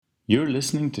You're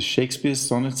listening to Shakespeare's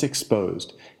Sonnets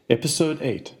Exposed, Episode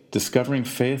 8, Discovering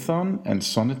Phaethon and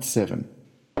Sonnet 7.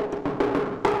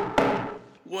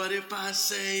 What if I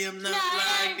say I'm not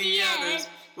like the others?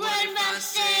 What if I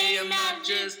say I'm not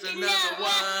just another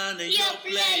one in your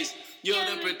place? You're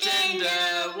the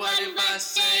pretender. What if I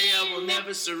say I will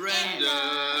never surrender?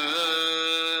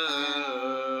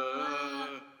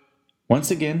 Once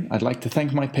again, I'd like to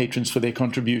thank my patrons for their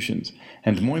contributions,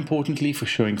 and more importantly for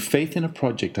showing faith in a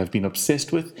project I've been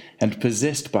obsessed with and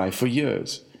possessed by for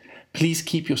years. Please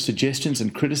keep your suggestions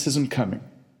and criticism coming.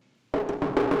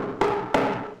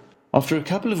 After a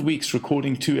couple of weeks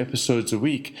recording 2 episodes a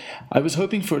week, I was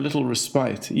hoping for a little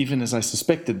respite, even as I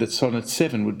suspected that Sonnet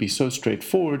 7 would be so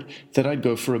straightforward that I'd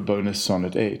go for a bonus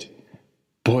Sonnet 8.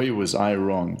 Boy, was I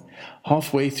wrong.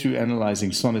 Halfway through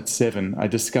analyzing Sonnet 7, I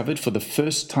discovered for the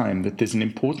first time that there's an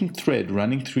important thread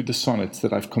running through the sonnets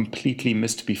that I've completely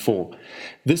missed before.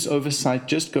 This oversight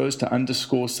just goes to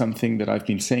underscore something that I've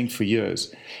been saying for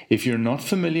years. If you're not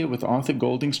familiar with Arthur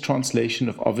Golding's translation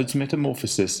of Ovid's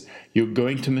Metamorphosis, you're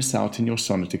going to miss out in your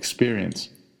sonnet experience.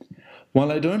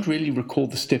 While I don't really recall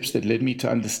the steps that led me to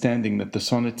understanding that the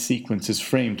sonnet sequence is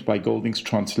framed by Golding's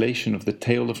translation of the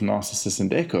tale of Narcissus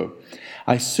and Echo,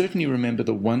 I certainly remember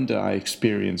the wonder I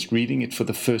experienced reading it for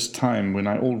the first time when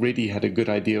I already had a good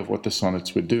idea of what the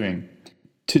sonnets were doing.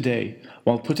 Today,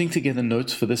 while putting together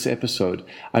notes for this episode,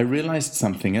 I realized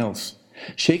something else.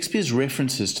 Shakespeare's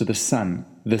references to the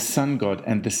sun god,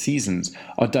 and the seasons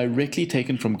are directly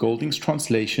taken from Golding's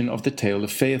translation of the tale of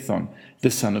Phaethon, the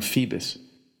son of Phoebus.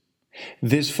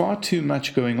 There's far too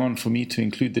much going on for me to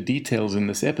include the details in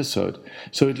this episode,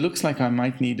 so it looks like I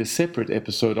might need a separate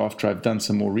episode after I've done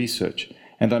some more research,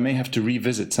 and I may have to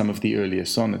revisit some of the earlier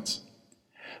sonnets.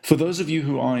 For those of you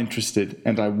who are interested,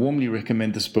 and I warmly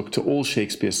recommend this book to all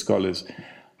Shakespeare scholars,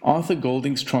 Arthur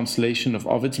Golding's translation of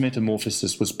Ovid's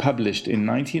Metamorphosis was published in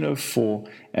 1904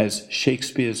 as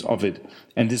Shakespeare's Ovid,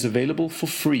 and is available for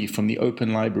free from the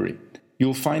Open Library.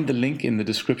 You'll find the link in the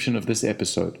description of this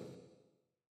episode.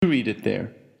 To read it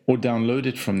there, or download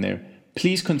it from there,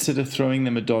 please consider throwing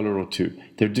them $1 or $2.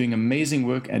 They're doing amazing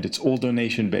work and it's all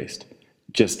donation-based.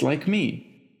 Just like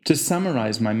me. To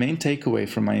summarize my main takeaway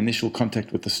from my initial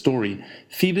contact with the story,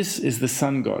 Phoebus is the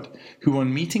sun god, who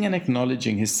on meeting and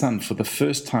acknowledging his son for the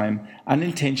first time,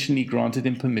 unintentionally granted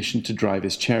him permission to drive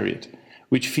his chariot,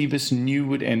 which Phoebus knew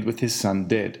would end with his son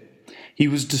dead. He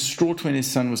was distraught when his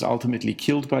son was ultimately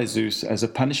killed by Zeus as a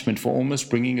punishment for almost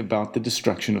bringing about the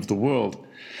destruction of the world.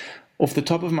 Off the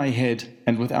top of my head,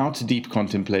 and without deep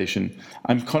contemplation,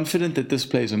 I'm confident that this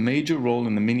plays a major role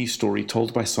in the mini-story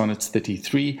told by Sonnets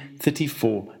 33,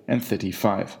 34, and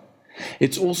 35.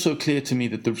 It's also clear to me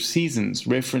that the seasons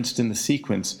referenced in the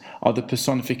sequence are the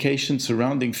personification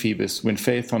surrounding Phoebus when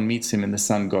Phaethon meets him in the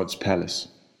sun god's palace.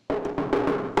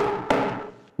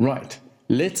 Right.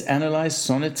 Let's analyze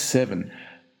Sonnet 7.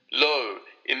 Lo,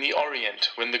 in the Orient,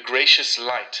 when the gracious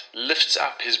light lifts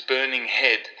up his burning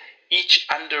head, each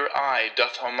under eye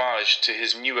doth homage to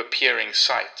his new appearing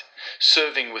sight,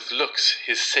 serving with looks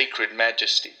his sacred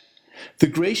majesty. The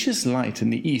gracious light in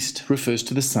the east refers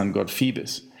to the sun god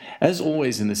Phoebus. As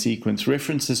always in the sequence,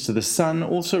 references to the sun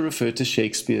also refer to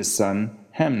Shakespeare's son,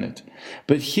 Hamnet,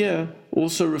 but here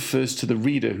also refers to the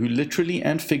reader who literally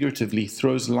and figuratively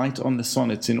throws light on the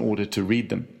sonnets in order to read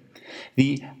them.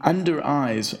 The under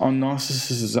eyes are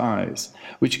Narcissus's eyes,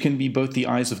 which can be both the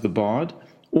eyes of the bard,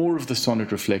 or of the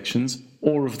sonnet reflections,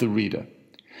 or of the reader.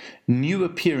 New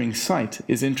appearing sight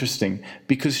is interesting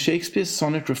because Shakespeare's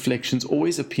sonnet reflections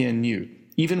always appear new,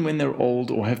 even when they're old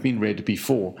or have been read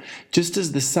before, just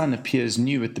as the sun appears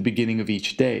new at the beginning of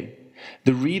each day.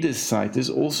 The reader's sight is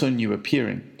also new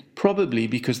appearing, probably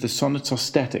because the sonnets are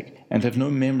static and have no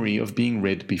memory of being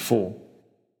read before.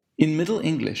 In Middle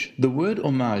English, the word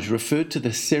homage referred to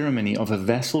the ceremony of a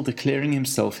vassal declaring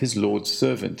himself his lord's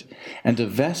servant, and a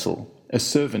vassal, a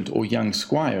servant or young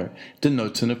squire,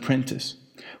 denotes an apprentice.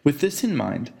 With this in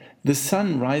mind, the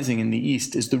sun rising in the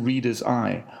east is the reader's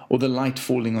eye, or the light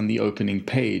falling on the opening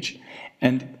page,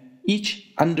 and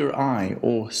each under eye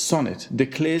or sonnet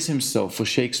declares himself for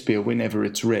Shakespeare whenever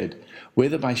it's read,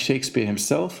 whether by Shakespeare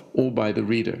himself or by the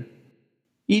reader.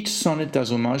 Each sonnet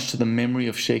does homage to the memory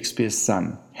of Shakespeare's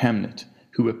son, Hamnet,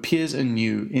 who appears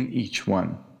anew in each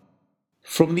one.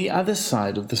 From the other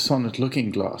side of the sonnet looking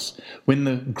glass, when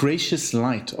the gracious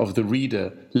light of the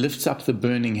reader lifts up the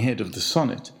burning head of the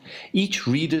sonnet, each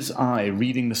reader's eye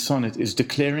reading the sonnet is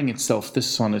declaring itself the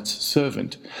sonnet's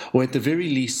servant, or at the very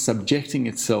least subjecting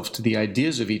itself to the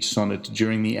ideas of each sonnet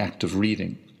during the act of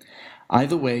reading.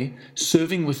 Either way,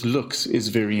 serving with looks is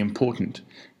very important.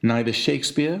 Neither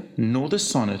Shakespeare, nor the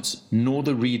sonnets, nor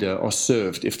the reader are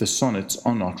served if the sonnets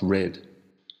are not read.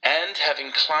 And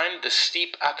having climbed the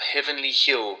steep up heavenly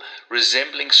hill,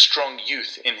 resembling strong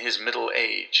youth in his middle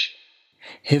age.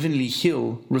 Heavenly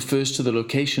hill refers to the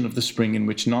location of the spring in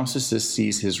which Narcissus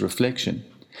sees his reflection.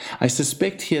 I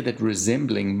suspect here that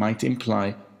resembling might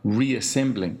imply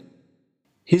reassembling.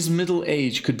 His middle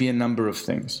age could be a number of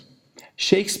things.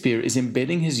 Shakespeare is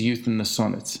embedding his youth in the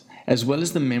sonnets, as well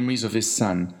as the memories of his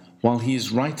son, while he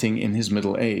is writing in his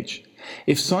middle age.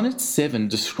 If Sonnet 7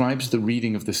 describes the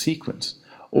reading of the sequence,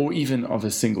 or even of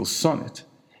a single sonnet,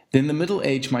 then the middle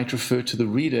age might refer to the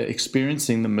reader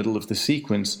experiencing the middle of the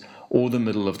sequence or the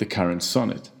middle of the current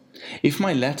sonnet. If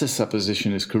my latter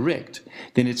supposition is correct,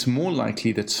 then it's more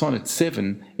likely that Sonnet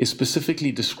 7 is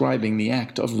specifically describing the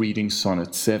act of reading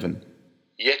Sonnet 7.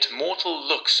 Yet mortal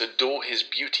looks adore his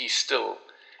beauty still,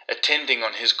 attending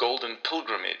on his golden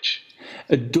pilgrimage.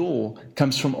 Adore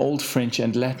comes from Old French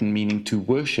and Latin meaning to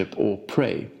worship or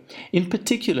pray, in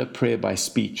particular prayer by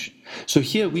speech. So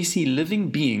here we see living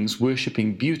beings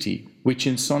worshipping beauty, which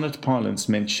in sonnet parlance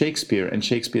meant Shakespeare and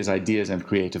Shakespeare's ideas and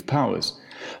creative powers,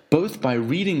 both by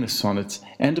reading the sonnets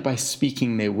and by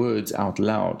speaking their words out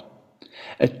loud.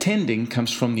 Attending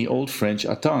comes from the Old French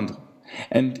attendre,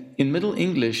 and in Middle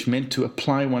English meant to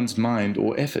apply one's mind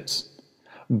or efforts.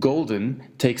 Golden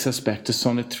takes us back to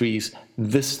Sonnet 3's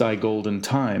 "This thy golden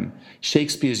time,"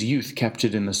 Shakespeare's youth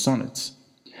captured in the sonnets.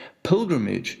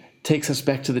 Pilgrimage takes us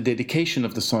back to the dedication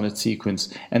of the sonnet sequence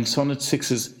and Sonnet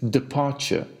 6's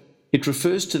departure. It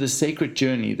refers to the sacred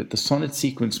journey that the sonnet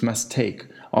sequence must take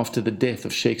after the death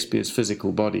of Shakespeare's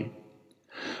physical body.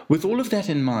 With all of that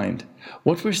in mind,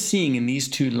 what we're seeing in these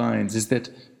two lines is that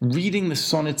reading the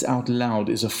sonnets out loud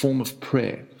is a form of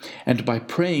prayer, and by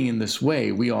praying in this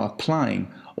way, we are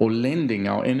applying or lending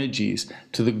our energies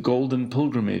to the golden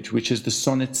pilgrimage, which is the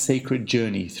sonnet's sacred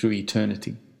journey through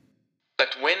eternity.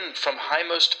 But when from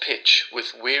highmost pitch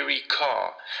with weary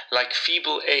car, like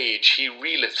feeble age he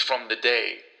reeleth from the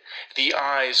day, the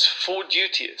eyes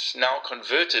foreduteous now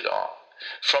converted are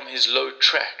from his low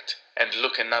tract, and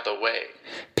look another way.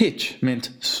 Pitch meant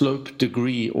slope,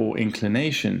 degree, or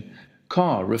inclination.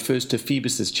 Car refers to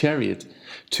Phoebus's chariot.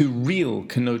 To reel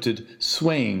connoted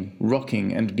swaying,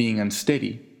 rocking, and being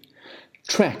unsteady.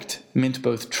 Tract meant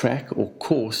both track or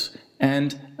course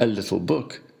and a little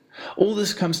book. All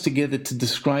this comes together to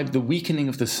describe the weakening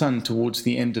of the sun towards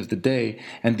the end of the day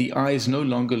and the eyes no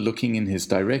longer looking in his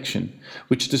direction,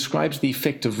 which describes the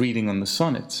effect of reading on the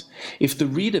sonnets. If the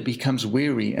reader becomes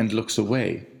weary and looks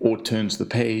away, or turns the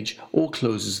page, or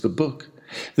closes the book,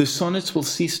 the sonnets will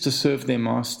cease to serve their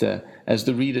master as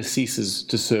the reader ceases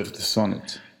to serve the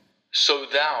sonnet. So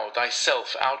thou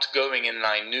thyself outgoing in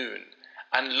thy noon,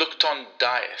 unlooked on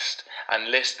diest,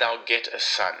 unless thou get a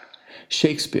son.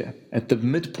 Shakespeare, at the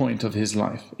midpoint of his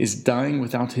life, is dying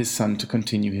without his son to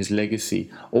continue his legacy,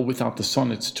 or without the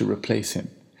sonnets to replace him.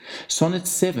 Sonnet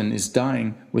 7 is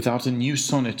dying without a new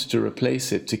sonnet to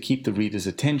replace it to keep the reader's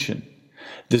attention.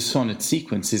 The sonnet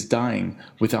sequence is dying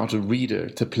without a reader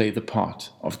to play the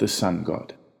part of the sun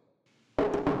god.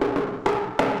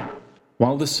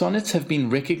 While the sonnets have been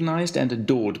recognized and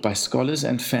adored by scholars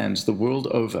and fans the world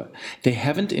over, they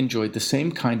haven't enjoyed the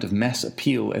same kind of mass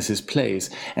appeal as his plays,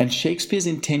 and Shakespeare's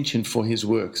intention for his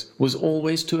works was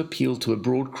always to appeal to a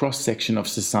broad cross-section of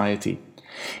society.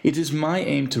 It is my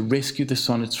aim to rescue the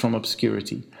sonnets from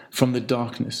obscurity, from the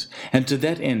darkness, and to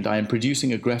that end I am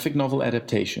producing a graphic novel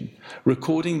adaptation,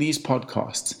 recording these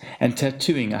podcasts, and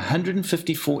tattooing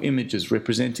 154 images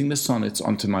representing the sonnets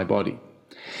onto my body.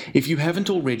 If you haven't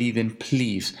already, then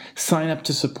please sign up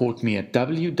to support me at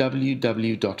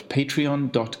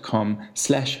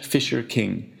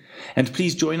www.patreon.com/FisherKing. And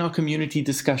please join our community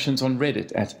discussions on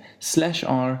Reddit at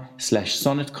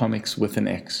 /r/sonnetcomics with an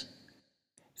X.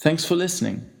 Thanks for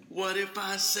listening. What if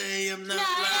I say I'm not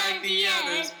like the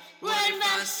others? What if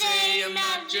I say I'm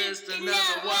not just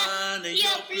another one in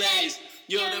your place?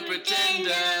 You're the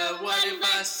pretender. What if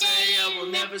I say I will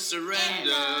never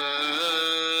surrender?